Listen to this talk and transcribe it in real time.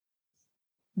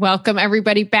Welcome,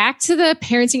 everybody, back to the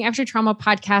Parenting After Trauma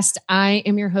podcast. I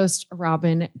am your host,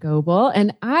 Robin Goebel,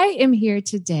 and I am here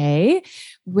today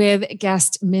with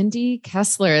guest Mindy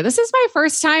Kessler. This is my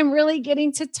first time really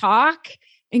getting to talk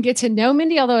and get to know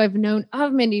Mindy, although I've known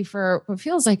of Mindy for what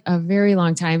feels like a very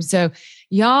long time. So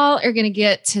y'all are going to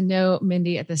get to know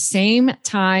Mindy at the same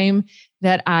time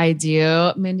that I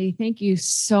do. Mindy, thank you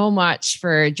so much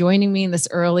for joining me this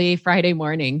early Friday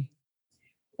morning.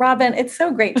 Robin, it's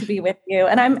so great to be with you.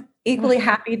 And I'm equally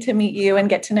happy to meet you and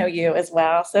get to know you as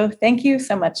well. So thank you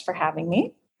so much for having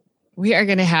me. We are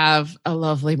going to have a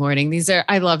lovely morning.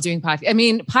 I love doing podcasts. I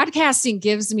mean, podcasting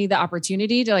gives me the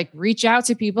opportunity to reach out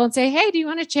to people and say, hey, do you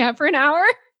want to chat for an hour?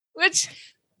 Which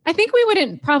I think we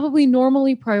wouldn't probably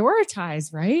normally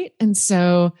prioritize, right? And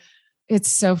so it's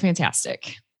so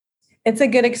fantastic. It's a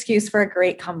good excuse for a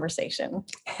great conversation.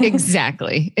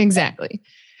 Exactly.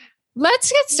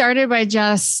 Let's get started by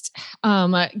just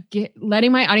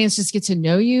letting my audience just get to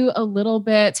know you a little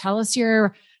bit. Tell us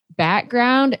your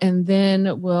background, and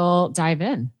then we'll dive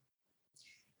in.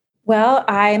 Well,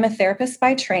 I am a therapist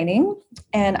by training,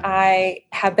 and I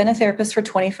have been a therapist for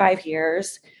 25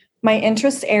 years. My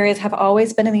interest areas have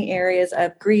always been in the areas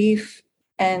of grief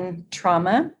and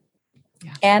trauma.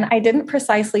 Yeah. And I didn't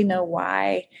precisely know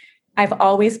why. I've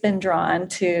always been drawn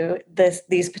to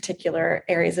these particular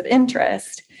areas of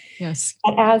interest. Yes.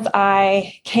 But as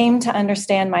I came to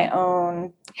understand my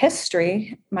own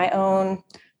history, my own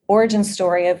origin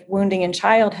story of wounding in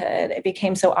childhood, it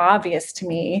became so obvious to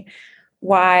me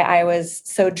why I was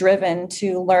so driven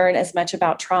to learn as much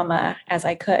about trauma as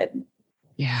I could.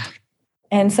 Yeah.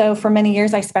 And so for many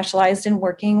years, I specialized in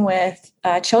working with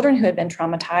children who had been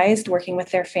traumatized, working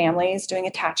with their families, doing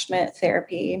attachment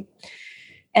therapy.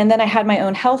 And then I had my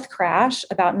own health crash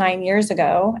about 9 years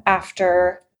ago.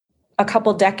 After a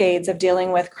couple decades of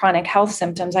dealing with chronic health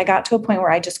symptoms, I got to a point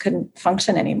where I just couldn't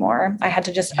function anymore. I had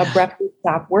to just abruptly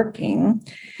stop working,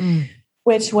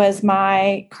 which was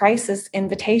my crisis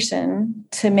invitation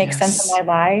to make sense of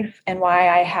my life and why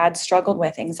I had struggled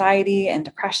with anxiety and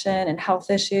depression and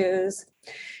health issues.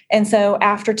 And so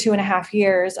after 2.5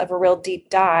 years of a real deep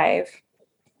dive,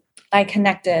 I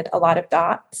connected a lot of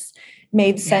dots,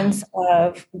 made sense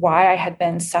of why I had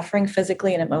been suffering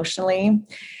physically and emotionally.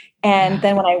 And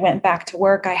then when I went back to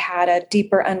work, I had a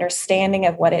deeper understanding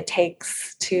of what it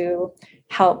takes to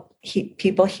help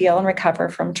people heal and recover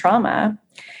from trauma.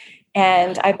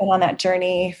 And I've been on that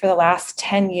journey for the last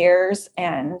 10 years,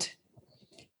 and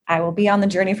I will be on the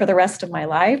journey for the rest of my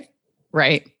life.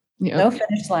 Right. Yep. No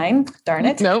finish line. Darn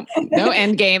it. Nope. No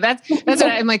end game. That's what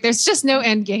I'm like. There's just no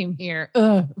end game here.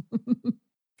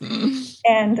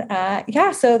 And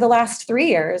so the last 3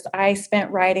 years, I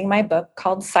spent writing my book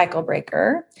called Cycle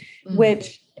Breaker,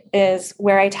 which is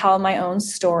where I tell my own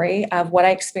story of what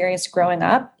I experienced growing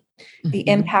up, the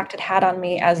impact it had on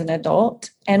me as an adult,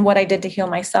 and what I did to heal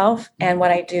myself, and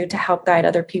what I do to help guide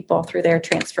other people through their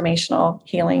transformational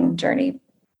healing journey.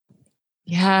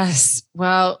 Yes.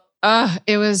 Well,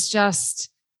 it was just,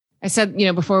 I said,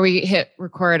 before we hit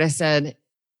record, I said,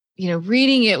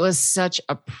 reading it was such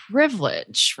a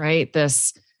privilege, right?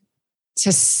 This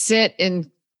to sit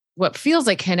in what feels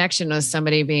like connection with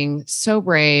somebody being so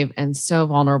brave and so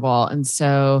vulnerable and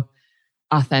so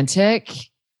authentic.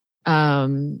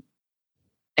 And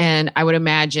I would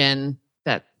imagine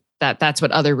that's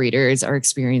what other readers are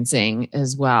experiencing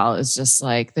as well. Is just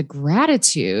like the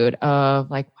gratitude of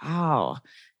wow,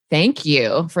 thank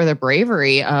you for the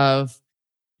bravery of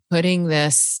putting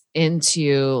this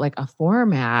into a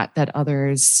format that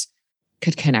others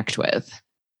could connect with.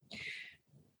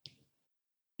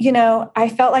 I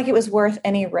felt like it was worth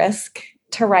any risk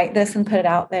to write this and put it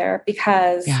out there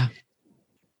because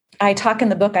I talk in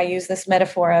the book, I use this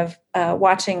metaphor of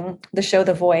watching the show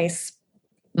The Voice.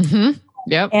 Mm-hmm.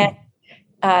 Yep.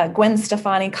 And Gwen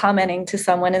Stefani commenting to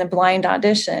someone in a blind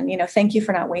audition, thank you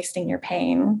for not wasting your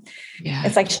pain. Yeah.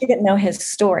 It's like she didn't know his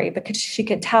story, but she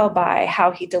could tell by how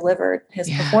he delivered his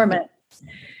performance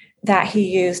that he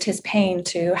used his pain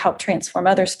to help transform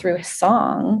others through his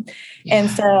song. Yeah. And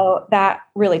so that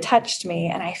really touched me.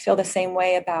 And I feel the same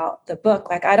way about the book.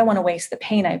 I don't want to waste the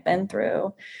pain I've been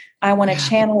through. I want to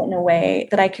channel it in a way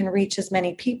that I can reach as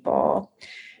many people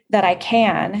that I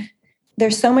can.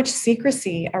 There's so much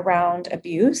secrecy around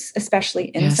abuse, especially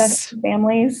incest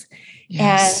families.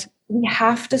 Yes. And we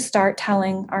have to start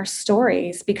telling our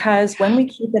stories because when we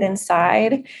keep it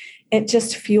inside, it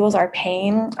just fuels our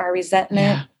pain, our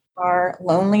resentment, our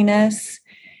loneliness.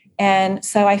 And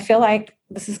so I feel like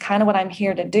this is kind of what I'm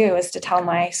here to do, is to tell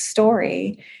my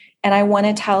story. And I want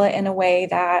to tell it in a way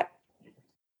that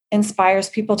inspires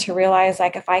people to realize,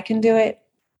 if I can do it,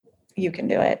 you can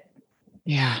do it.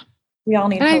 Yeah. We all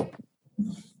need And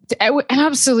hope.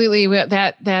 Absolutely.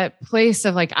 That place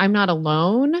of like, I'm not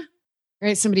alone,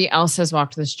 right? Somebody else has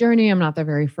walked this journey. I'm not the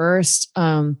very first.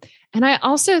 And I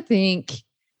also think,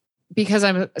 because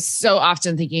I'm so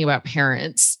often thinking about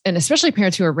parents, and especially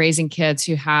parents who are raising kids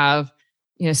who have,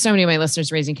 so many of my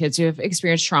listeners raising kids who have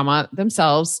experienced trauma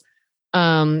themselves,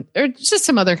 or just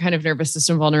some other kind of nervous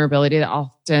system vulnerability that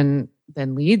often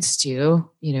then leads to,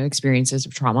 experiences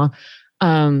of trauma.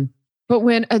 But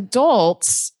when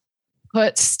adults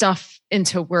put stuff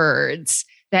into words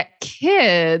that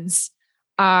kids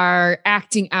are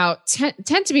acting out,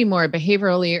 tend to be more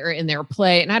behaviorally or in their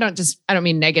play. And I don't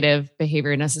mean negative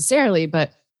behavior necessarily,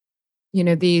 but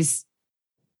these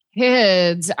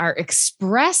kids are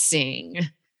expressing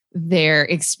their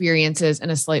experiences in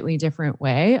a slightly different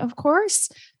way, of course.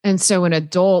 And so when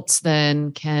adults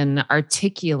then can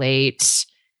articulate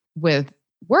with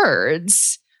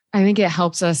words, I think it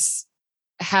helps us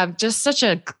have just such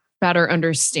a better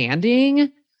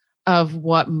understanding of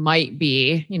what might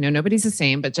be, nobody's the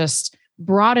same, but just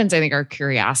broadens, I think, our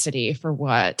curiosity for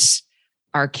what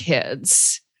our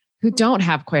kids who don't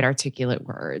have quite articulate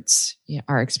words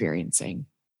are experiencing.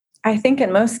 I think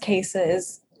in most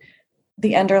cases,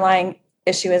 the underlying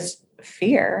issue is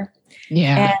fear.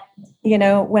 Yeah.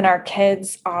 And, when our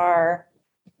kids are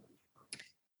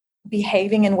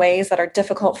behaving in ways that are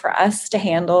difficult for us to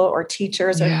handle, or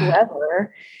teachers or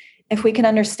whoever, if we can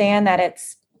understand that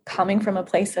it's coming from a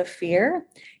place of fear,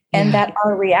 and that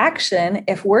our reaction,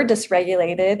 if we're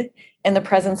dysregulated in the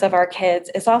presence of our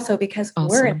kids, is also because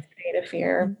we're in a state of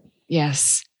fear.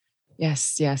 Yes.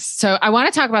 So I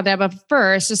want to talk about that, but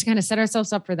first, just kind of set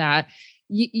ourselves up for that.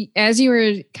 As you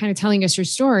were kind of telling us your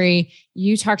story,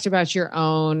 you talked about your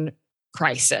own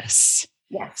crisis.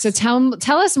 Yes. So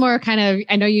tell us more kind of,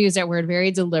 I know you use that word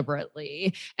very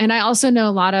deliberately. And I also know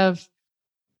a lot of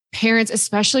parents,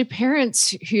 especially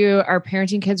parents who are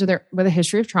parenting kids with a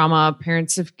history of trauma,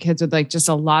 parents of kids with like just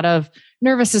a lot of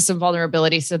nervous system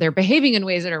vulnerability. So they're behaving in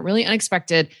ways that are really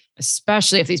unexpected,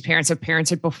 especially if these parents have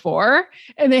parented before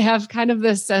and they have kind of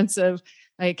this sense of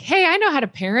like, hey, I know how to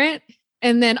parent.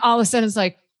 And then all of a sudden it's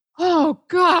like, oh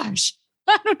gosh,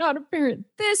 I don't know how to parent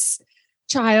this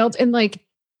child. And like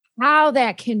how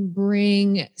that can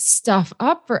bring stuff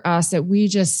up for us that we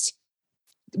didn't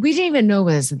even know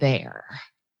was there.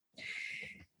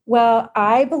 Well,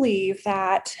 I believe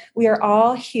that we are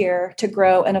all here to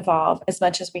grow and evolve as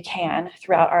much as we can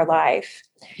throughout our life.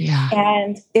 Yeah.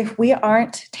 And if we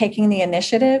aren't taking the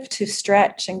initiative to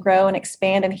stretch and grow and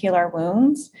expand and heal our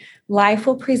wounds, life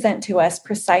will present to us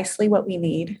precisely what we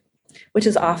need, which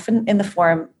is often in the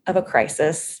form of a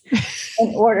crisis,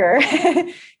 in order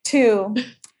to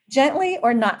gently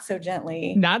or not so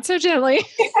gently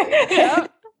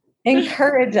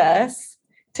encourage us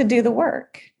to do the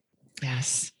work.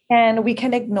 Yes. And we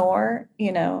can ignore,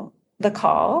 the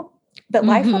call, but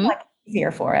life will make it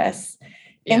easier for us.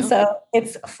 Yeah. And so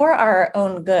it's for our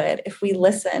own good if we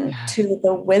listen to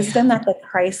the wisdom that the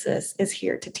crisis is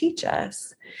here to teach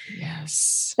us.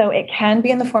 Yes. So it can be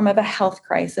in the form of a health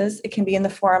crisis. It can be in the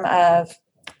form of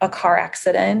a car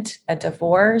accident, a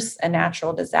divorce, a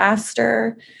natural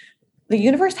disaster. The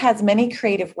universe has many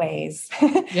creative ways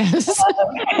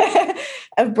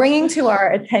of bringing to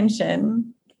our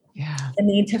attention the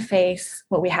need to face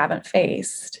what we haven't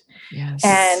faced. Yes.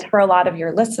 And for a lot of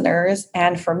your listeners,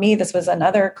 and for me, this was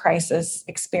another crisis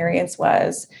experience,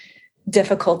 was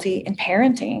difficulty in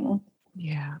parenting.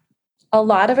 Yeah. A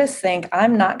lot of us think,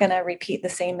 I'm not going to repeat the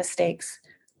same mistakes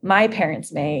my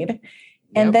parents made.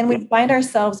 And then we find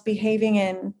ourselves behaving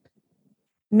in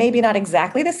maybe not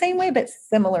exactly the same way, but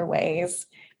similar ways.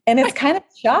 And it's kind of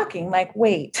shocking. Like,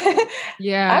 wait,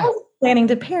 I was planning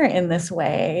to parent in this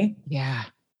way. Yeah.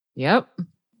 Yep.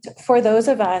 For those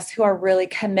of us who are really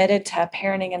committed to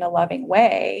parenting in a loving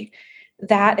way,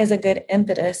 that is a good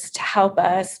impetus to help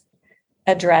us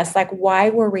address like why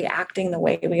we're reacting the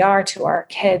way we are to our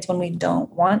kids when we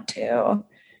don't want to.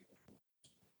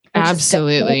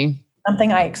 Absolutely.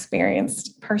 Something I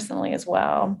experienced personally as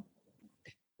well.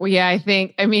 Well, yeah,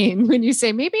 when you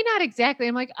say maybe not exactly,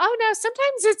 I'm like, oh no,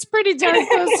 sometimes it's pretty darn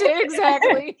close to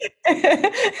exactly.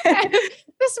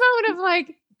 This moment of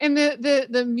like, and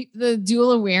the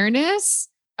dual awareness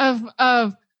of,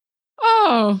 oh,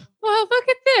 well, look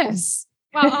at this.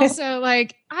 Well, also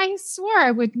like, I swore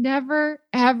I would never,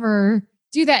 ever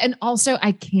do that. And also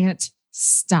I can't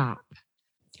stop,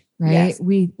 right? Yes.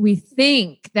 We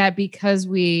think that because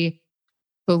we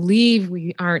believe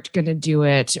we aren't going to do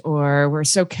it, or we're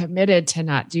so committed to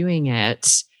not doing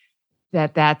it,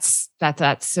 that's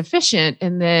sufficient.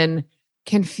 And then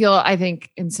can feel, I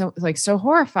think, so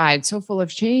horrified, so full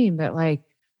of shame that like,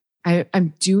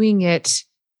 I'm doing it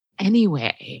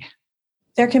anyway.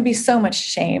 There can be so much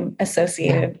shame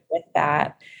associated with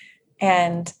that.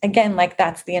 And again, like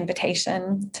that's the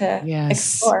invitation to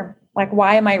explore. Like,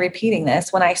 why am I repeating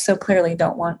this when I so clearly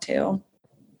don't want to?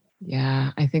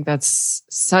 Yeah, I think that's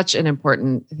such an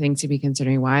important thing to be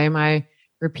considering. Why am I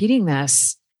repeating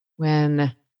this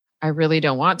when I really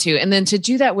don't want to? And then to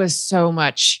do that with so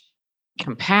much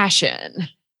compassion.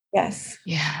 Yes.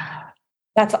 Yeah.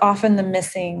 That's often the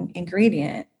missing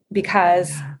ingredient,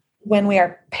 because when we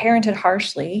are parented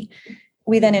harshly,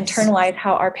 we then internalize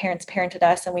how our parents parented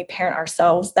us, and we parent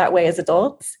ourselves that way as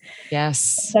adults.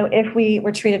 Yes. So if we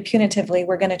were treated punitively,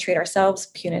 we're going to treat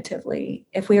ourselves punitively.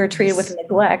 If we were treated with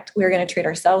neglect, we're going to treat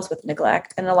ourselves with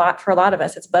neglect. And for a lot of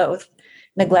us, it's both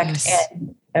neglect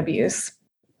and abuse.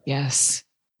 Yes.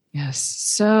 Yes.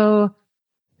 So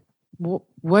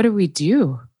what do we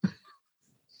do?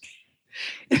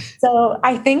 So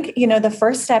I think, the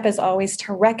first step is always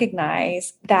to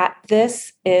recognize that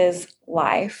this is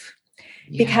life.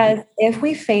 Because if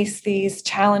we face these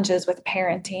challenges with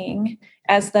parenting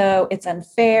as though it's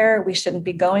unfair, we shouldn't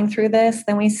be going through this,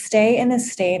 then we stay in a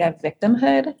state of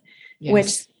victimhood,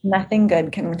 which nothing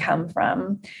good can come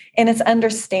from. And it's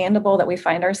understandable that we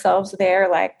find ourselves there.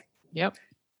 Like,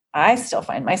 I still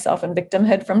find myself in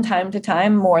victimhood from time to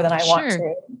time more than I want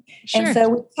to. And so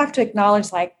we have to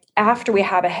acknowledge, like, after we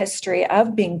have a history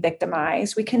of being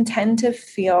victimized, we can tend to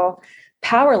feel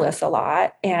powerless a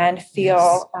lot and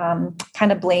feel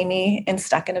kind of blamey and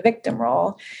stuck in a victim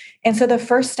role. And so the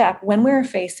first step when we're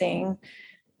facing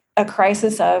a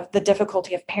crisis of the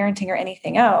difficulty of parenting or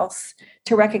anything else,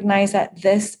 to recognize that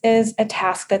this is a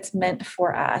task that's meant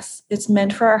for us. It's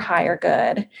meant for our higher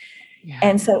good.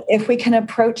 And so if we can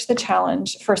approach the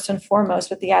challenge first and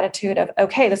foremost with the attitude of,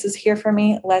 okay, this is here for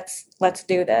me. Let's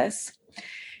do this.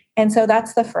 And so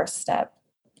that's the first step.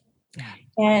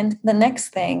 And the next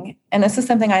thing, and this is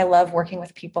something I love working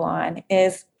with people on,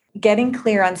 is getting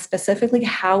clear on specifically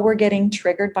how we're getting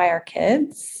triggered by our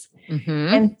kids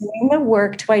and doing the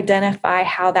work to identify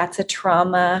how that's a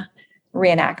trauma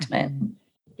reenactment.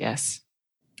 Yes.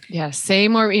 Yes. Say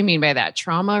more what you mean by that.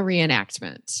 Trauma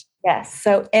reenactment. Yes.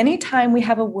 So anytime we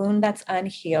have a wound that's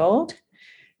unhealed,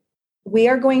 we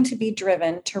are going to be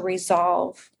driven to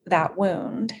resolve that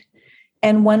wound.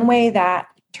 And one way that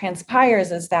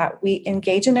transpires is that we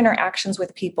engage in interactions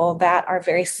with people that are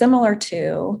very similar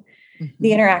to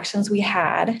the interactions we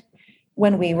had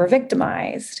when we were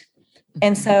victimized.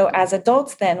 And so as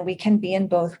adults, then we can be in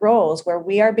both roles where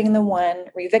we are being the one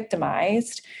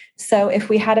re-victimized. So if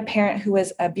we had a parent who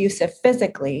was abusive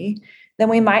physically, then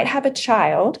we might have a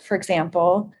child, for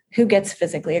example, who gets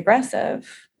physically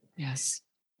aggressive. Yes.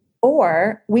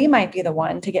 Or we might be the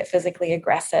one to get physically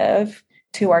aggressive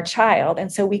to our child.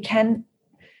 And so we can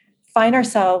find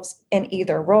ourselves in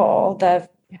either role, the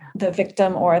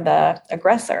victim or the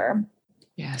aggressor.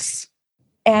 Yes.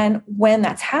 And when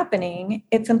that's happening,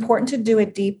 it's important to do a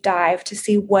deep dive to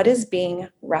see what is being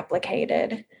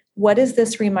replicated. What is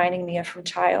this reminding me of from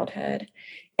childhood?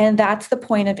 And that's the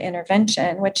point of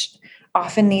intervention, which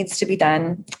often needs to be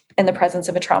done in the presence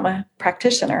of a trauma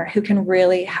practitioner who can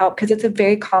really help, because it's a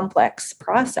very complex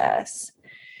process.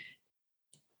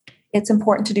 It's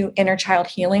important to do inner child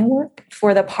healing work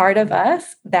for the part of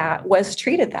us that was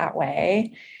treated that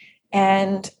way.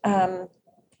 And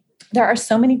there are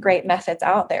so many great methods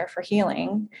out there for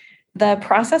healing. The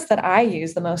process that I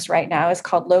use the most right now is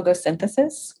called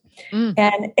logosynthesis.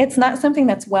 And it's not something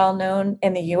that's well known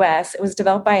in the US. It was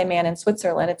developed by a man in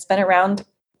Switzerland. It's been around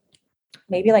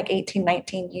maybe like 18,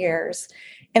 19 years.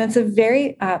 And it's a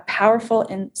very powerful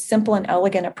and simple and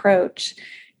elegant approach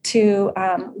to,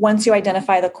 once you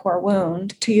identify the core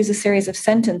wound, to use a series of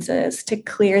sentences to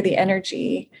clear the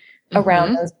energy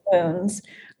around those wounds.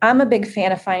 I'm a big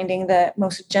fan of finding the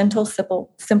most gentle,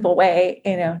 simple way,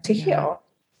 to heal.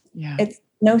 Yeah. It's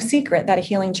no secret that a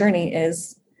healing journey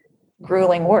is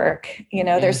grueling work.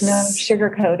 There's no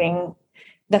sugarcoating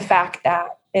the fact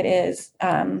that it is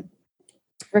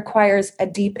requires a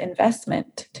deep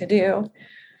investment to do.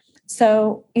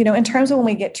 So, in terms of when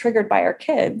we get triggered by our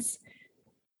kids,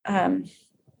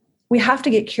 we have to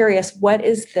get curious. What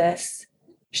is this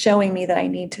showing me that I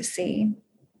need to see?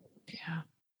 Yeah.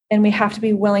 And we have to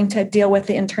be willing to deal with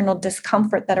the internal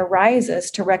discomfort that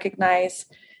arises to recognize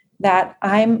that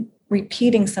I'm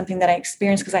repeating something that I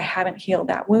experienced because I haven't healed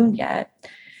that wound yet.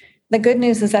 The good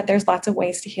news is that there's lots of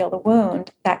ways to heal the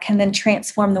wound that can then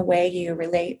transform the way you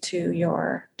relate to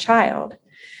your child.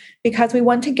 Because we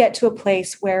want to get to a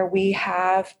place where we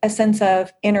have a sense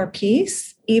of inner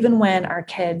peace, even when our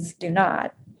kids do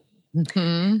not.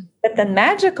 But the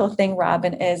magical thing,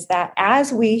 Robin, is that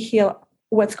as we heal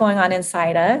what's going on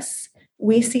inside us,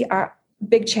 we see our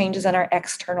big changes in our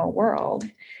external world.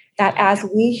 That as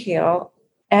we heal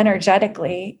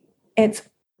energetically, it's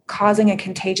causing a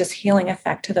contagious healing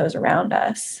effect to those around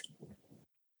us.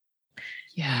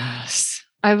 Yes.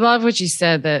 I love what you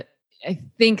said, that I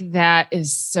think that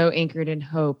is so anchored in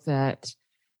hope that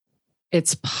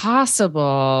it's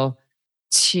possible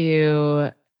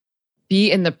to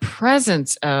be in the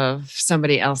presence of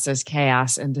somebody else's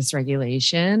chaos and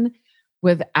dysregulation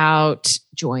without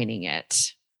joining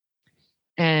it.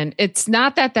 And it's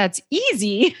not that that's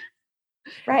easy.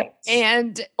 Right.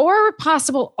 Or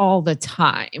possible all the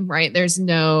time, right? There's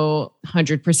no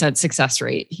 100% success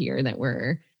rate here that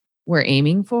we're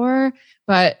aiming for.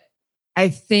 But I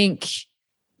think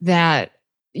that,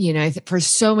 for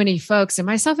so many folks, and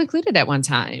myself included at one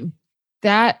time,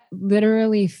 that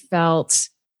literally felt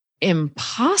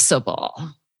impossible,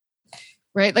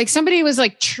 right? Like somebody was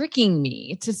like tricking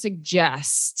me to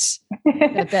suggest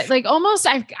that like almost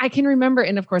I can remember,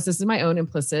 and of course, this is my own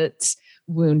implicit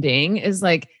wounding, is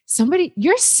like, somebody,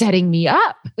 you're setting me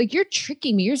up. Like you're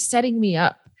tricking me. You're setting me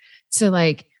up to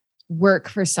like work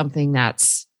for something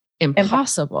that's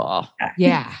impossible.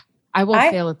 Yeah. I will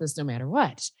fail at this no matter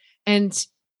what. And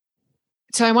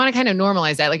so I want to kind of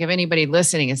normalize that. Like if anybody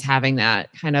listening is having that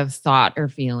kind of thought or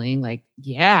feeling, like,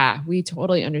 yeah, we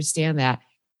totally understand that.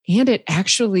 And it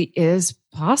actually is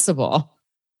possible.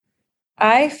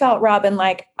 I felt, Robin,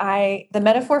 like the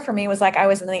metaphor for me was like I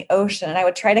was in the ocean and I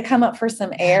would try to come up for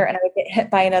some air and I would get hit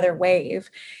by another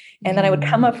wave. And then I would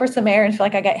come up for some air and feel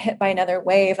like I got hit by another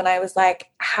wave. And I was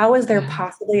like, how is there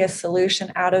possibly a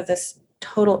solution out of this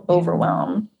total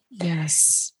overwhelm?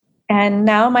 Yes. And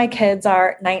now my kids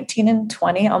are 19 and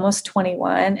 20, almost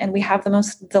 21, and we have the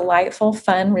most delightful,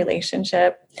 fun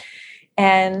relationship.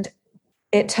 And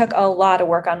it took a lot of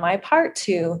work on my part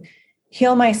to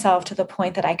heal myself to the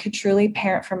point that I could truly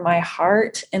parent from my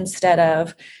heart instead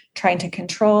of trying to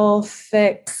control,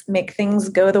 fix, make things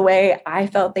go the way I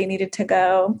felt they needed to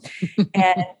go.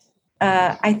 And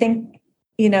I think,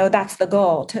 that's the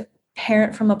goal, to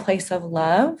parent from a place of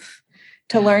love,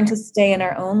 to learn to stay in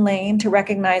our own lane, to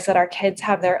recognize that our kids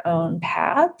have their own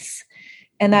paths,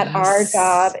 and that our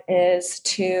job is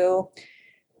to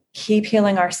keep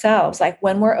healing ourselves. Like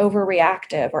when we're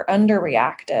overreactive or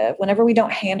underreactive, whenever we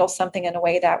don't handle something in a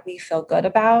way that we feel good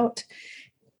about,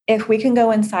 if we can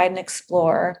go inside and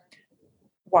explore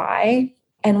why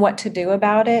and what to do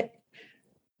about it.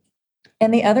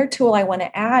 And the other tool I want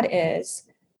to add is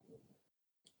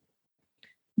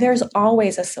there's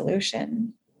always a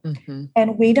solution. Mm-hmm.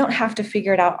 And we don't have to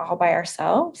figure it out all by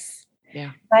ourselves.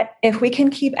 Yeah. But if we can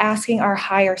keep asking our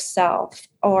higher self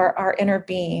or our inner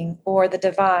being or the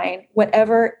divine,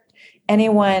 whatever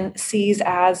anyone sees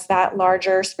as that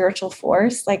larger spiritual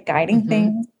force, like guiding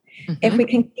things, if we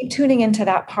can keep tuning into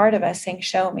that part of us saying,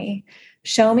 show me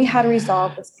how to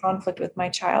resolve this conflict with my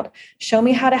child. Show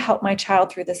me how to help my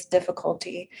child through this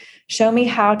difficulty. Show me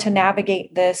how to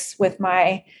navigate this with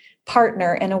my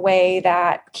partner in a way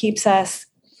that keeps us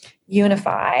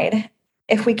unified.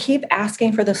 If we keep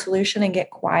asking for the solution and get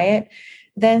quiet,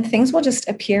 then things will just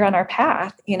appear on our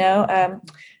path,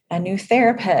 a new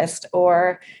therapist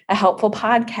or a helpful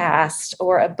podcast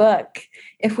or a book.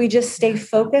 If we just stay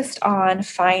focused on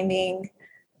finding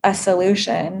a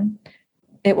solution,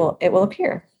 it will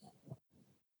appear.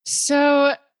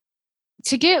 So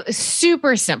to get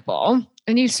super simple,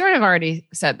 and you sort of already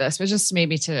said this, but just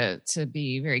maybe to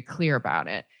be very clear about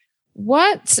it,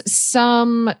 what's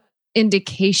some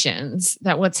indications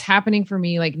that what's happening for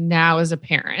me like now as a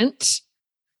parent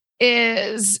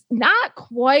is not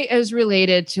quite as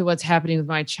related to what's happening with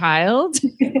my child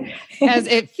as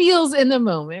it feels in the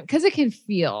moment? Because it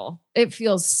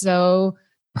feels so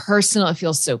personal. It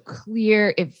feels so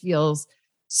clear. It feels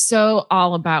so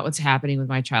all about what's happening with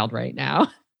my child right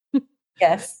now.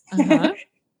 Yes.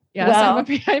 Yes, well, I'm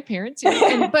a parent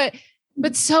too.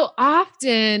 But so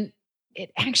often it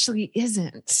actually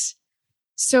isn't.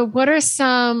 So what are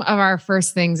some of our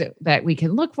first things that we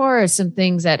can look for, or some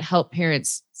things that help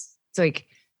parents like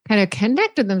kind of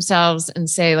connect with themselves and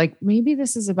say, like, maybe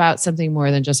this is about something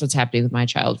more than just what's happening with my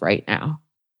child right now?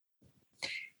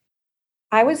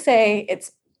 I would say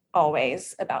it's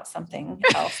always about something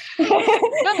else.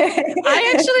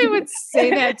 I actually would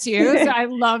say that too. So I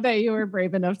love that you were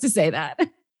brave enough to say that.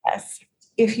 Yes.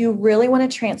 If you really want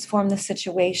to transform the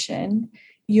situation,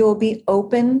 you'll be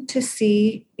open to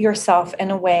see yourself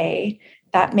in a way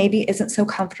that maybe isn't so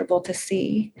comfortable to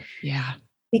see. Yeah.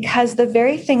 Because the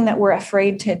very thing that we're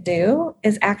afraid to do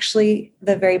is actually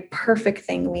the very perfect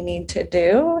thing we need to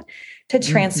do to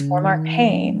transform our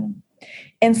pain.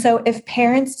 And so if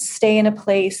parents stay in a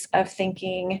place of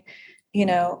thinking,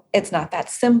 it's not that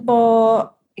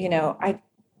simple,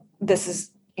 this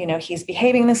is, he's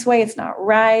behaving this way, it's not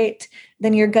right,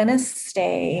 then you're going to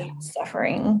stay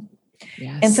suffering.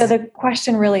 Yes. And so the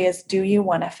question really is, do you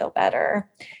want to feel better?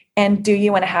 And do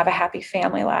you want to have a happy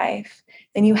family life?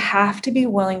 Then you have to be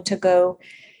willing to go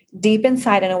deep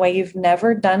inside in a way you've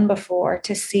never done before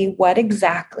to see what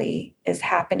exactly is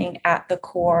happening at the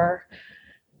core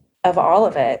of all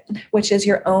of it, which is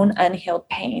your own unhealed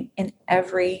pain in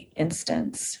every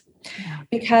instance. Yeah.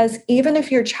 Because even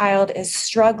if your child is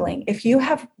struggling, if you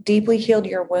have deeply healed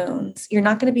your wounds, you're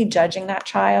not going to be judging that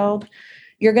child.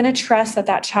 You're going to trust that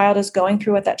that child is going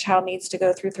through what that child needs to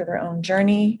go through their own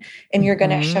journey. And you're going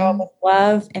to show up with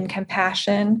love and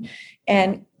compassion.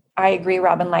 And I agree,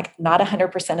 Robin, like not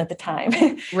 100% of the time.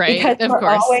 Right. Because of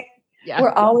course.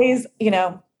 We're always,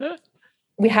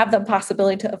 we have the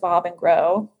possibility to evolve and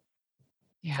grow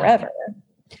forever.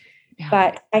 Yeah.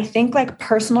 But I think like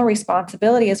personal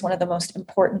responsibility is one of the most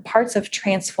important parts of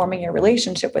transforming your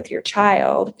relationship with your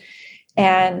child.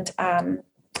 And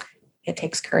it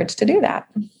takes courage to do that.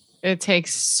 It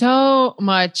takes so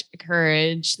much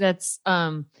courage. That's,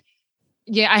 I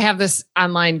have this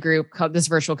online group called this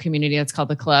virtual community. That's called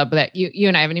The Club that you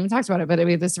and I haven't even talked about it, but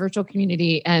we have this virtual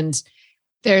community, and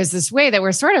there's this way that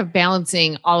we're sort of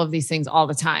balancing all of these things all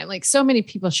the time. Like so many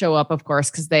people show up, of course,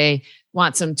 because they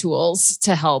want some tools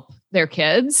to help their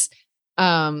kids.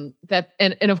 And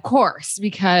of course,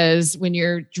 because when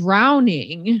you're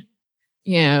drowning,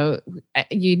 you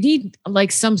need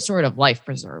like some sort of life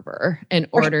preserver in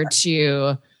order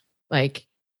to like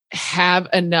have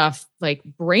enough like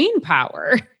brain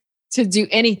power to do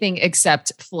anything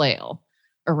except flail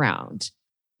around.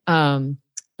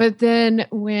 But then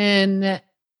when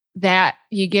that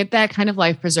you get that kind of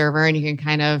life preserver and you can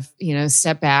kind of,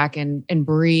 step back and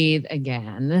breathe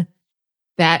again,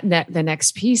 that the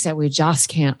next piece that we just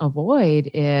can't avoid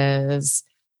is,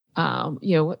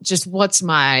 just what's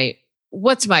my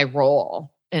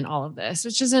role in all of this,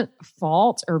 which isn't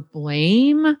fault or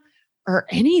blame or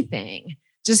anything.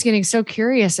 Just getting so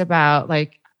curious about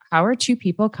like, how are two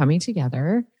people coming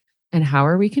together and how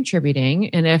are we contributing?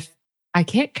 And if I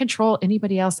can't control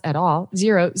anybody else at all,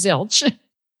 zero, zilch.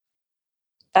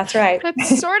 That's right. That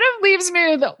sort of leaves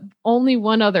me with only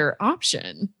one other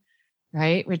option,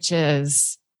 right? Which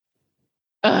is,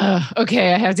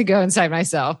 okay, I have to go inside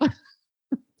myself.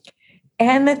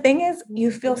 And the thing is,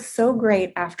 you feel so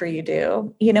great after you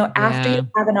do, after you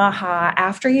have an aha,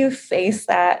 after you face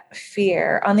that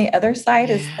fear, on the other side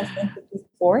is a sense of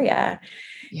euphoria.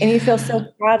 And you feel so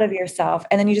proud of yourself.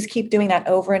 And then you just keep doing that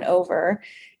over and over.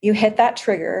 You hit that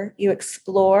trigger, you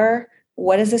explore,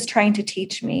 what is this trying to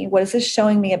teach me? What is this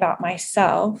showing me about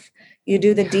myself? You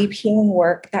do the deep healing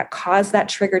work that caused that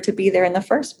trigger to be there in the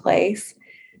first place.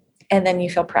 And then you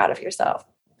feel proud of yourself.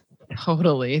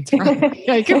 Totally.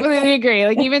 I completely agree.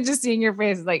 Like even just seeing your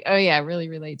face is like, oh yeah, I really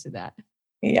relate to that.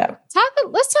 Yeah.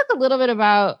 Let's talk a little bit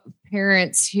about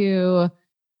parents who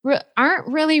aren't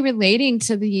really relating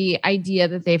to the idea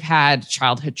that they've had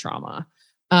childhood trauma.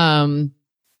 And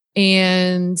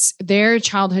their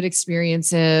childhood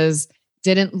experiences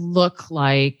didn't look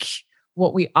like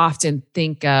what we often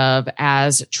think of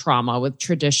as trauma with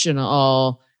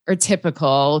traditional or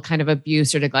typical kind of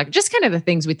abuse or neglect, just kind of the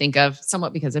things we think of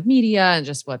somewhat because of media and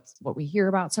just what we hear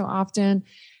about so often.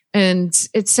 And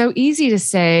it's so easy to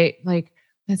say like,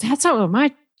 that's not what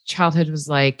my childhood was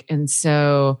like. And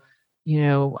so,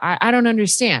 I don't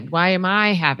understand. Why am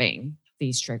I having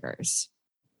these triggers?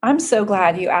 I'm so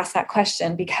glad you asked that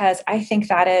question because I think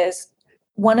that is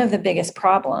one of the biggest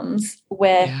problems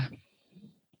with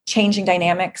changing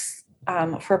dynamics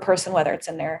for a person, whether it's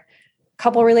in their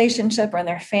couple relationship or in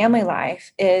their family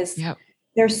life, is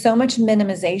there's so much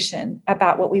minimization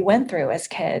about what we went through as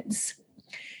kids.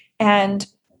 And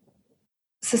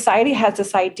society has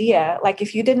this idea, like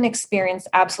if you didn't experience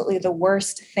absolutely the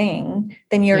worst thing,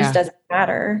 then yours doesn't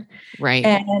matter. Right.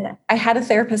 And I had a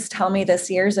therapist tell me this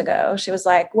years ago. She was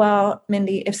like, well,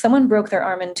 Mindy, if someone broke their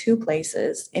arm in 2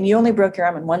 places and you only broke your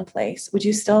arm in 1 place, would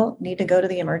you still need to go to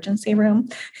the emergency room?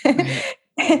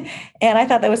 Right. And I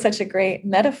thought that was such a great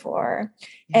metaphor.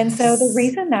 Yes. And so the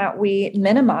reason that we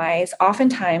minimize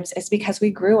oftentimes is because we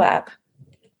grew up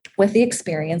with the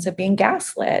experience of being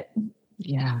gaslit.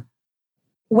 Yeah.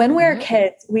 When we're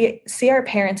kids, we see our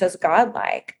parents as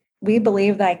godlike. We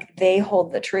believe like they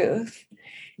hold the truth.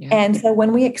 Yeah. And so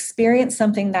when we experience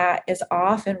something that is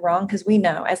off and wrong, because we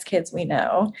know as kids, we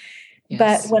know,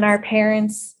 but when our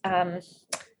parents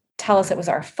tell us it was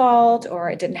our fault or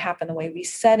it didn't happen the way we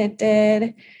said it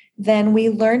did, then we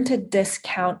learn to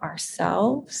discount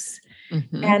ourselves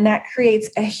Mm-hmm. And that creates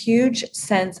a huge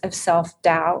sense of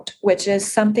self-doubt, which is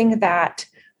something that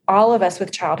all of us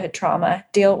with childhood trauma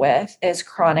deal with, is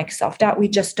chronic self-doubt. We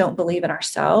just don't believe in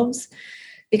ourselves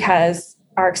because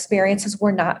our experiences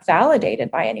were not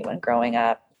validated by anyone growing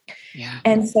up. Yeah.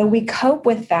 And so we cope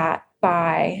with that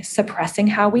by suppressing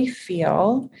how we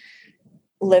feel,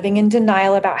 living in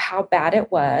denial about how bad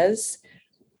it was.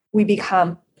 We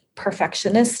become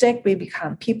perfectionistic, we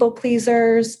become people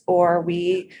pleasers, or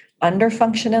we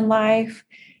underfunction in life.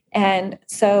 And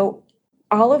so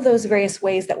all of those various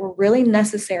ways that were really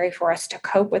necessary for us to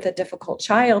cope with a difficult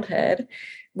childhood,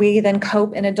 we then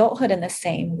cope in adulthood in the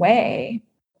same way.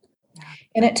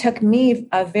 And it took me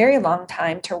a very long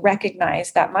time to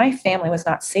recognize that my family was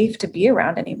not safe to be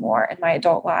around anymore in my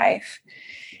adult life.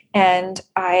 And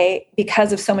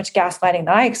because of so much gaslighting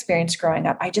that I experienced growing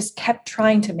up, I just kept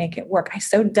trying to make it work. I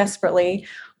so desperately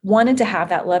wanted to have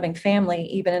that loving family,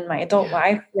 even in my adult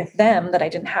life with them, that I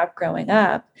didn't have growing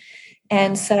up.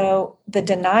 And so the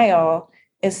denial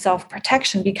is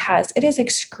self-protection, because it is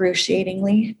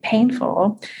excruciatingly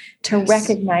painful to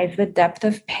recognize the depth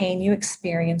of pain you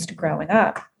experienced growing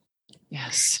up.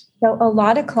 Yes. So a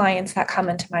lot of clients that come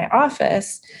into my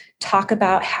office talk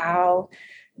about how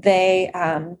they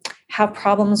have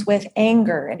problems with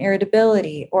anger and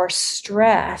irritability or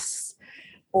stress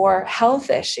or health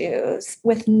issues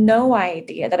with no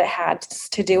idea that it had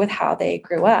to do with how they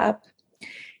grew up.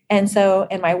 And so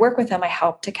in my work with them, I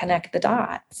help to connect the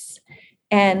dots.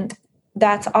 And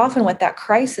that's often what that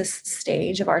crisis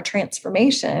stage of our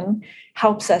transformation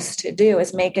helps us to do,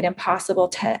 is make it impossible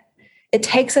it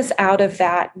takes us out of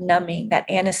that numbing, that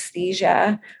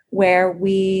anesthesia where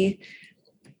we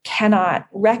cannot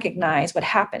recognize what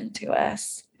happened to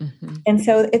us. Mm-hmm. And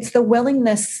so it's the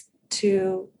willingness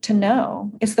to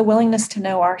know. It's the willingness to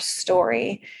know our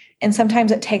story. And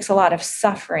sometimes it takes a lot of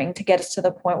suffering to get us to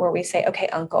the point where we say, okay,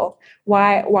 uncle,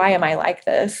 why am I like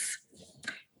this?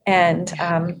 And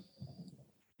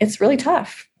it's really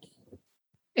tough.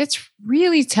 It's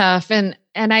really tough. And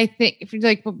I think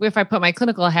if I put my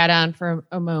clinical hat on for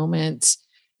a moment,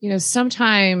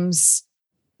 sometimes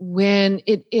when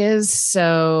it is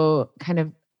so kind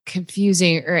of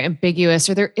confusing or ambiguous,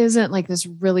 or there isn't like this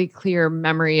really clear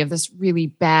memory of this really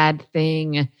bad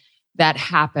thing that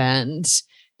happened,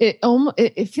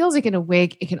 it feels like in a way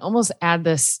it can almost add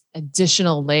this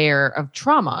additional layer of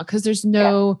trauma because there's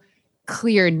no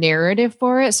clear narrative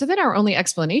for it. So then our only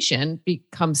explanation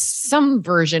becomes some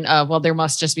version of, well, there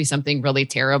must just be something really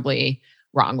terribly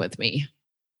wrong with me.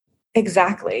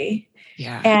 Exactly.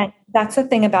 Yeah. And that's the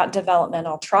thing about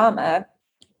developmental trauma.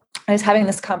 I was having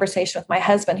this conversation with my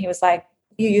husband. He was like,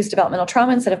 you use developmental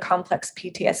trauma instead of complex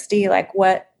PTSD. Like,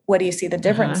 what do you see the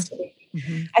difference to be?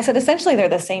 Mm-hmm. I said, essentially, they're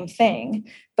the same thing.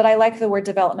 But I like the word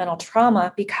developmental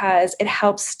trauma because it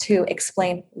helps to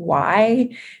explain why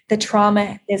the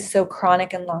trauma is so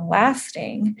chronic and long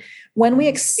lasting. When we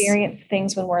experience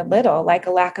things when we're little, like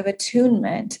a lack of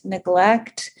attunement,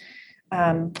 neglect,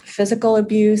 physical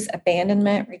abuse,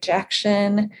 abandonment,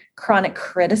 rejection, chronic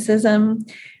criticism,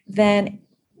 then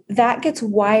that gets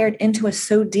wired into us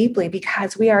so deeply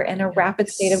because we are in a rapid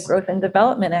state of growth and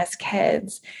development as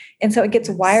kids. And so it gets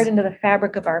wired into the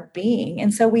fabric of our being.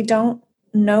 And so we don't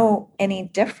know any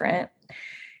different.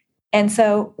 And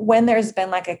so when there's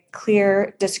been like a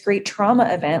clear, discrete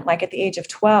trauma event, like at the age of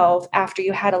 12, after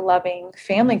you had a loving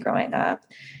family growing up,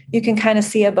 you can kind of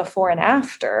see a before and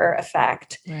after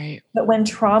effect. Right. But when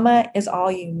trauma is all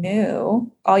you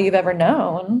knew, all you've ever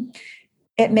known,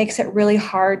 it makes it really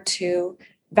hard to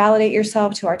validate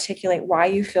yourself, to articulate why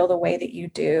you feel the way that you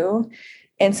do.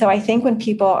 And so I think when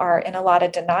people are in a lot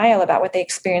of denial about what they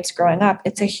experienced growing up,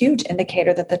 it's a huge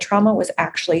indicator that the trauma was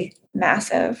actually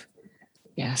massive.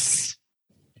 Yes.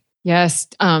 Yes.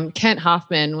 Kent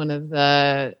Hoffman, one of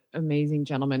the amazing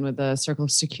gentlemen with the Circle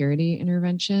of Security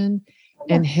intervention,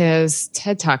 in his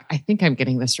TED Talk, I think I'm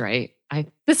getting this right.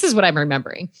 This is what I'm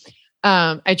remembering.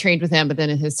 I trained with him, but then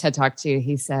in his TED Talk too,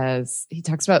 he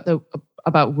talks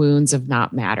about wounds of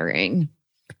not mattering.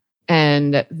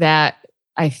 And that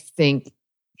I think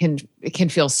can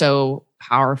feel so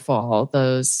powerful.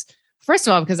 Those, first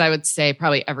of all, because I would say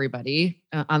probably everybody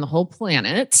on the whole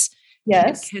planet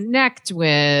can connect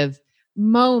with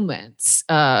moments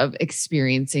of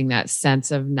experiencing that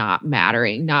sense of not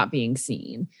mattering, not being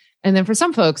seen. And then for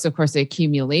some folks, of course, the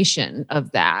accumulation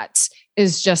of that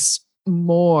is just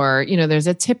more, there's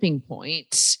a tipping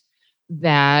point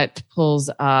that pulls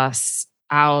us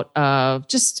out of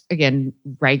just, again,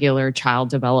 regular child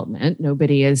development.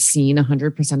 Nobody is seen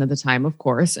 100% of the time, of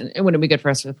course, and it wouldn't be good for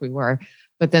us if we were.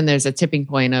 But then there's a tipping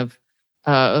point of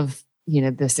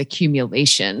this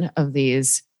accumulation of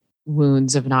these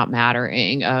wounds of not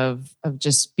mattering, of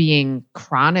just being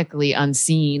chronically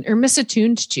unseen or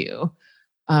misattuned to,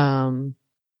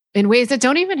 in ways that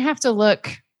don't even have to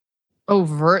look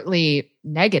overtly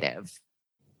negative,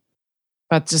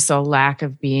 but just a lack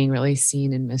of being really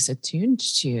seen and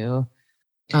misattuned to,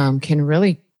 can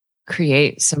really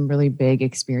create some really big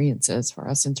experiences for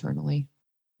us internally.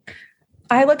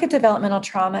 I look at developmental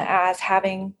trauma as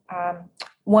having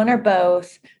one or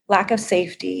both lack of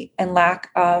safety and lack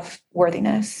of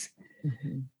worthiness.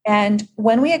 Mm-hmm. And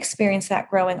when we experience that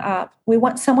growing up, we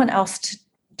want someone else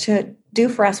to do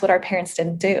for us what our parents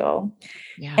didn't do.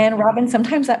 Yeah. And Robin,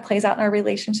 sometimes that plays out in our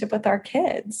relationship with our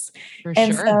kids.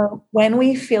 So when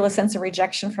we feel a sense of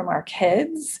rejection from our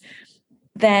kids,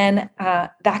 then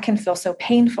that can feel so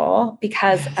painful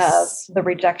because of the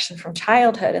rejection from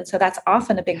childhood. And so that's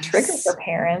often a big trigger for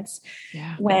parents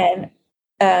when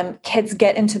kids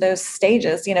get into those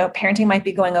stages. You know, parenting might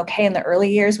be going okay in the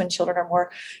early years when children are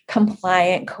more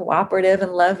compliant, cooperative,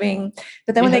 and loving.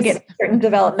 But then when they get certain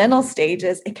developmental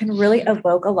stages, it can really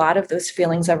evoke a lot of those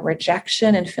feelings of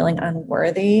rejection and feeling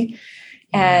unworthy.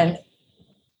 And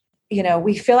you know,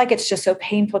 we feel like it's just so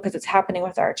painful because it's happening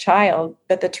with our child.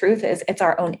 But the truth is it's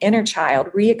our own inner child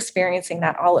re-experiencing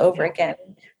that all over again,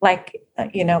 like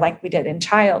we did in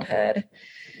childhood.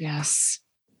 Yes.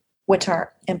 Which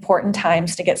are important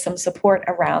times to get some support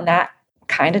around that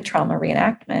kind of trauma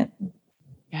reenactment.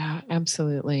 Yeah,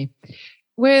 absolutely.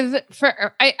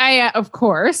 I of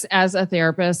course, as a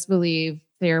therapist, believe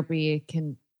therapy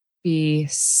can be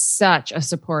such a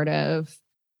supportive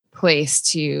place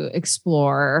to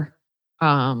explore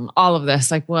all of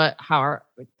this, like how our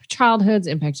childhood's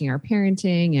impacting our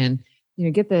parenting, and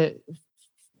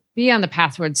be on the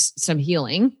path towards some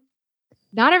healing.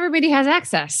 Not everybody has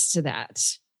access to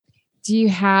that. Do you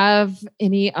have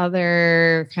any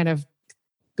other kind of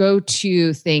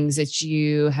go-to things that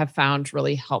you have found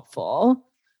really helpful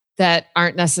that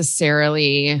aren't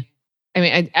necessarily,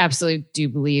 I absolutely do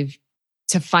believe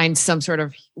to find some sort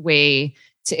of way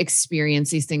to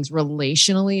experience these things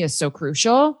relationally is so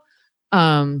crucial.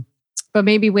 But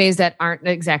maybe ways that aren't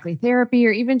exactly therapy,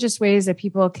 or even just ways that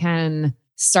people can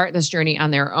start this journey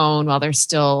on their own while they're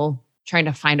still trying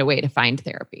to find a way to find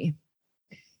therapy.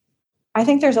 I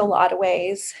think there's a lot of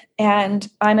ways, and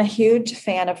I'm a huge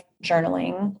fan of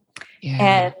journaling.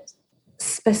 And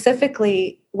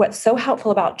specifically, what's so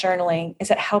helpful about journaling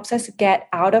is it helps us get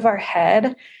out of our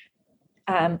head,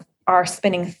 our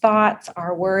spinning thoughts,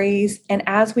 our worries. And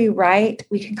as we write,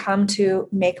 we can come to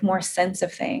make more sense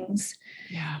of things.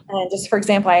 Yeah. And just for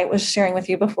example, I was sharing with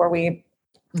you before we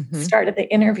started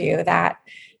the interview that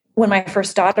when my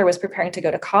first daughter was preparing to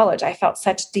go to college, I felt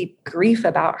such deep grief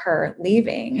about her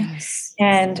leaving. Yes.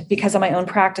 And because of my own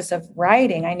practice of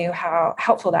writing, I knew how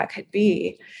helpful that could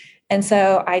be. And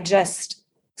so I just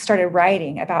started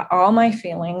writing about all my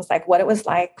feelings, like what it was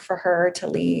like for her to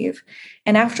leave.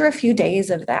 And after a few days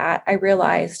of that, I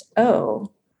realized,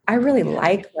 oh, I really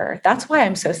like her. That's why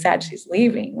I'm so sad she's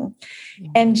leaving.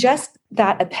 And just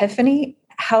that epiphany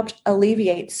helped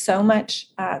alleviate so much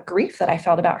grief that I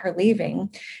felt about her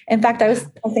leaving. In fact, I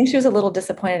think she was a little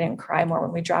disappointed and cry more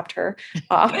when we dropped her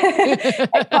off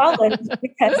at college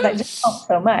because that just helped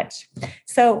so much.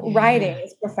 So writing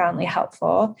is profoundly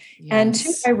helpful. Yes. And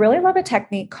two, I really love a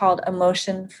technique called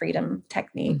emotion freedom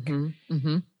technique.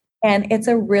 And it's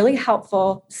a really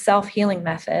helpful self-healing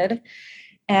method.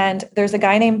 And there's a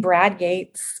guy named Brad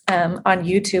Gates on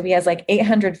YouTube. He has like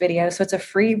 800 videos. So it's a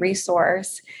free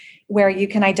resource where you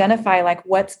can identify like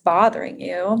what's bothering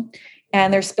you.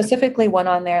 And there's specifically one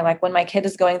on there, like when my kid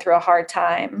is going through a hard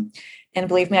time. And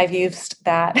believe me, I've used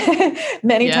that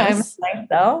many times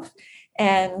myself.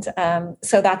 And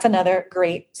so that's another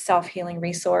great self-healing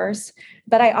resource.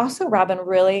 But I also, Robin,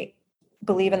 really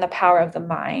believe in the power of the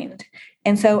mind.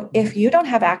 And so if you don't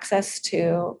have access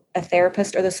to a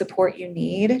therapist or the support you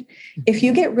need, if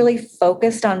you get really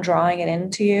focused on drawing it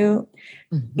into you,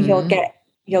 you'll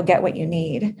get what you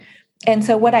need. And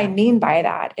so what I mean by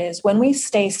that is when we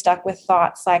stay stuck with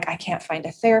thoughts like, I can't find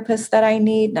a therapist that I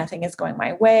need, nothing is going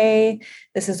my way,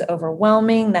 this is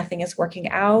overwhelming, nothing is working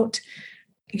out,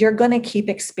 you're going to keep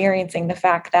experiencing the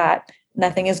fact that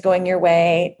nothing is going your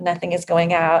way, nothing is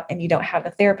going out, and you don't have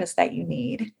the therapist that you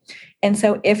need. And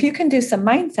so if you can do some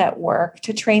mindset work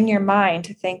to train your mind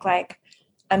to think like,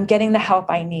 I'm getting the help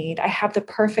I need, I have the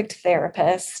perfect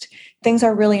therapist, things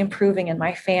are really improving in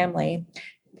my family,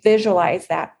 visualize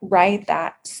that, write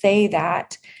that, say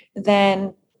that,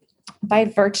 then by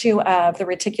virtue of the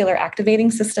reticular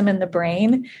activating system in the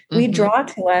brain, we draw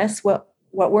to us what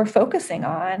we're focusing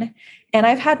on. And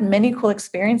I've had many cool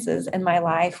experiences in my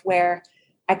life where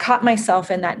I caught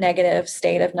myself in that negative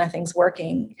state of nothing's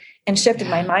working and shifted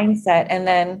my mindset. And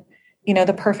then,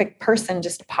 the perfect person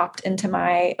just popped into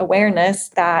my awareness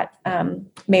that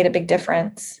made a big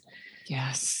difference.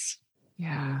 Yes.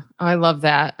 Yeah. Oh, I love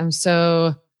that.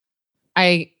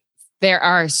 There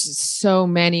are so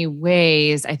many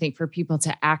ways, I think, for people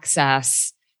to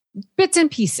access bits and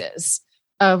pieces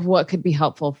of what could be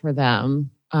helpful for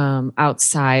them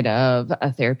outside of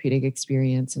a therapeutic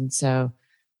experience. And so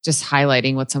just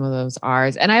highlighting what some of those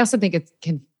are. And I also think it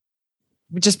can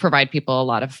just provide people a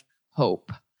lot of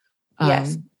hope.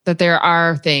 Yes. That there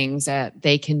are things that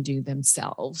they can do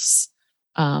themselves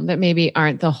that maybe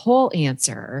aren't the whole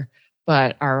answer,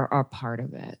 but are part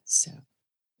of it. So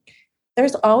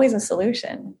there's always a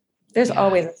solution.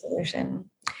 Always a solution.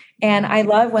 And I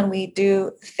love when we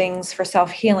do things for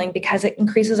self-healing because it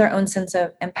increases our own sense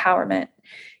of empowerment.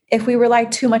 If we rely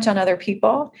too much on other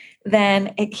people,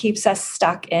 then it keeps us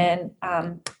stuck in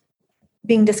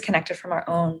being disconnected from our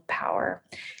own power.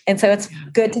 And so it's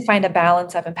good to find a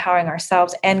balance of empowering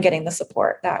ourselves and getting the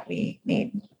support that we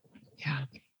need. Yeah.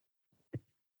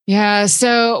 Yeah.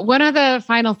 So one of the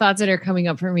final thoughts that are coming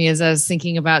up for me is I was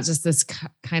thinking about just this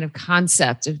kind of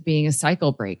concept of being a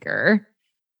cycle breaker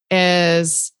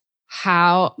is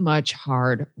how much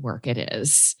hard work it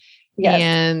is. Yes.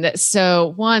 And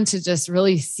so one, to just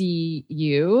really see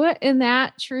you in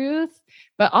that truth,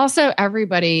 but also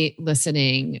everybody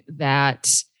listening,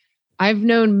 that I've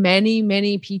known many,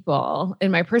 many people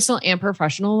in my personal and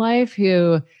professional life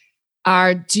who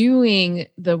are doing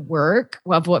the work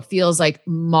of what feels like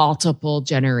multiple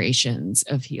generations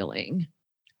of healing.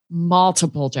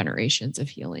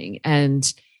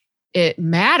 And it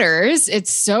matters.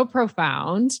 It's so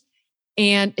profound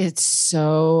and it's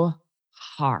so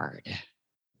hard.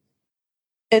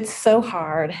 It's so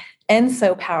hard and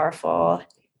so powerful.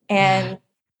 And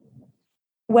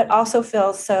what also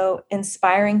feels so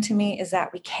inspiring to me is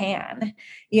that we can,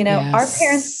 our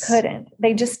parents couldn't,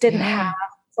 they just didn't have,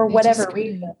 for whatever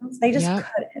reasons, they just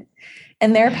couldn't.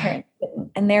 And their parents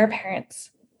didn't, and their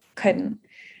parents couldn't.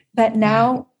 But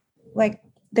now,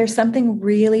 there's something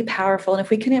really powerful. And if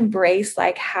we can embrace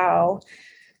how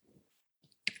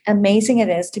amazing it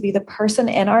is to be the person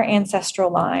in our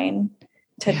ancestral line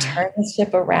to turn the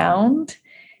ship around,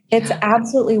 it's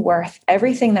absolutely worth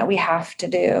everything that we have to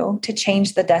do to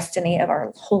change the destiny of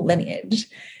our whole lineage.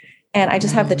 And I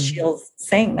just have the chills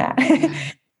saying that.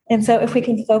 And so if we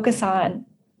can focus on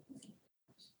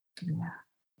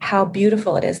how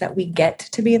beautiful it is that we get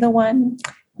to be the one,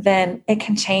 then it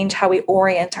can change how we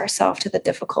orient ourselves to the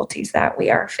difficulties that we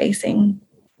are facing.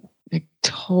 I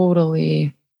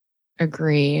totally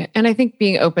agree. And I think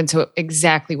being open to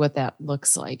exactly what that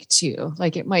looks like too.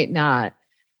 It might not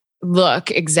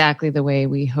look exactly the way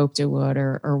we hoped it would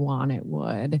or want it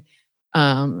would.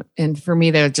 And for me,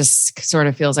 there just sort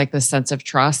of feels like this sense of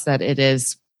trust that it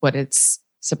is what it's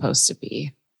supposed to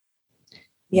be.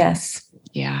 Yes.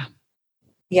 Yeah.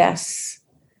 Yes.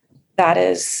 That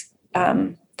is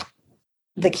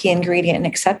the key ingredient in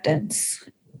acceptance,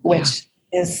 which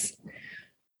is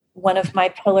one of my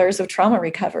pillars of trauma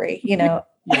recovery,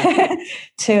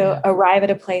 to arrive at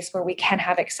a place where we can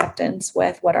have acceptance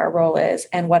with what our role is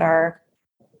and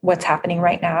what's happening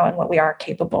right now and what we are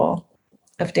capable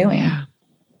of doing.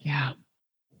 Yeah.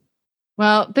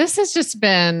 Well, this has just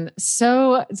been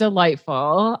so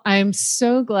delightful. I'm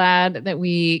so glad that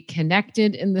we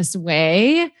connected in this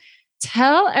way.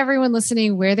 Tell everyone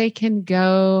listening where they can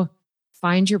go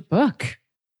find your book.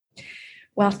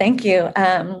 Well, thank you.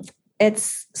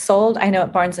 It's sold, I know,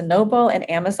 at Barnes & Noble and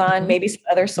Amazon, maybe some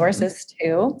other sources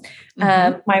too.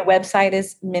 My website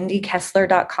is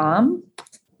mindykessler.com.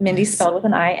 Mindy spelled with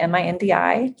an I,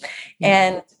 MINDI.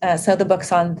 And so the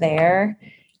book's on there.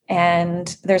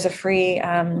 And there's a free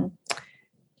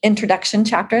introduction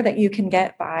chapter that you can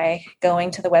get by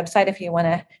going to the website if you want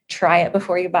to try it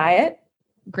before you buy it.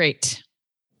 Great.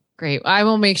 I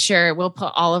will make sure we'll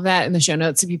put all of that in the show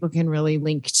notes so people can really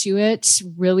link to it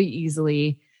really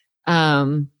easily.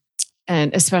 And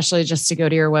especially just to go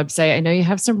to your website. I know you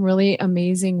have some really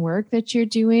amazing work that you're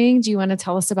doing. Do you want to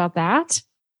tell us about that?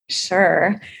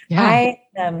 Sure. Yeah.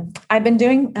 I've been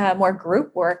doing more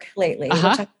group work lately, which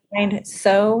I find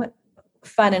so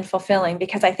fun and fulfilling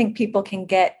because I think people can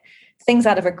get things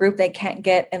out of a group they can't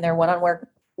get in their one-on-one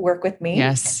work with me.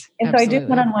 Yes. And absolutely. So I do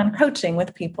one-on-one coaching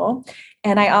with people.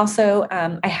 And I also,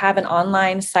 I have an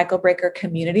online Cycle Breaker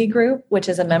community group, which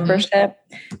is a membership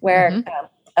where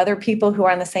other people who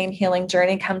are on the same healing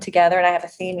journey come together. And I have a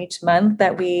theme each month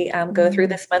that we go through.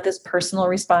 This month is personal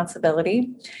responsibility.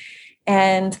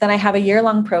 And then I have a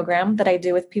year-long program that I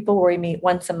do with people where we meet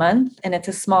once a month, and it's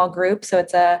a small group. So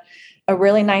it's a a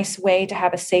really nice way to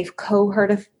have a safe cohort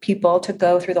of people to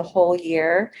go through the whole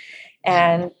year.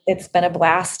 And it's been a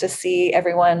blast to see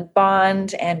everyone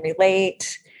bond and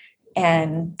relate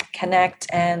and connect.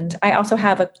 And I also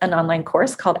have an online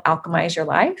course called Alchemize Your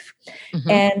Life.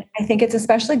 And I think it's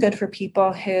especially good for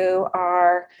people who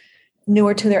are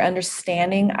newer to their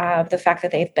understanding of the fact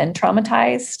that they've been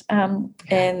traumatized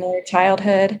in their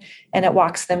childhood. And it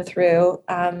walks them through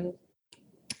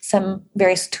some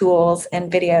various tools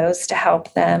and videos to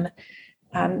help them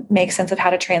make sense of how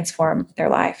to transform their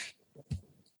life.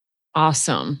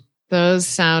 Awesome. Those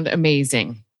sound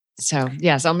amazing. So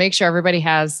yes, I'll make sure everybody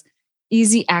has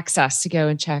easy access to go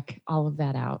and check all of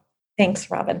that out.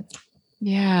 Thanks, Robin.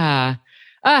 Yeah.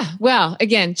 Well,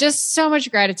 again, just so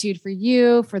much gratitude for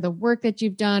you, for the work that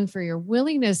you've done, for your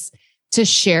willingness to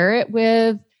share it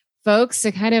with folks.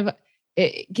 To kind of,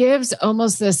 it gives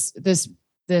almost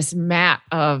this map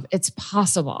of it's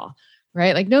possible,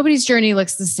 right? Like nobody's journey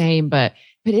looks the same, but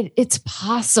it's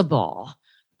possible.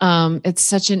 It's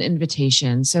such an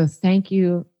invitation. So thank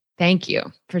you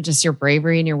for just your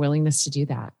bravery and your willingness to do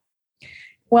that.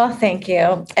 Well, thank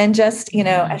you. And just,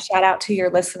 a shout out to your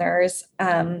listeners.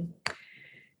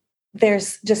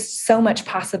 There's just so much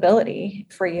possibility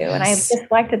for you. Yes. And I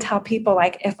just like to tell people,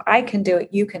 like, if I can do it,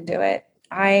 you can do it.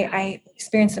 I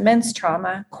experienced immense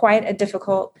trauma, quite a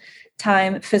difficult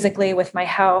time physically with my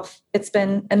health. It's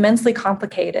been immensely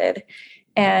complicated.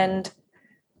 And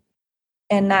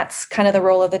that's kind of the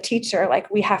role of the teacher.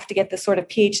 Like, we have to get this sort of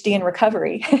PhD in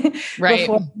recovery right.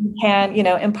 before we can,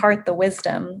 impart the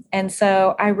wisdom. And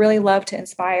so I really love to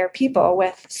inspire people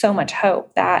with so much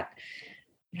hope that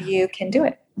you can do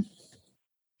it.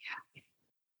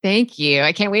 Thank you.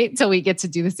 I can't wait until we get to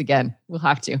do this again. We'll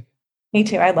have to. Me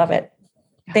too. I love it.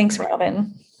 Thanks,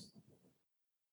 Robin.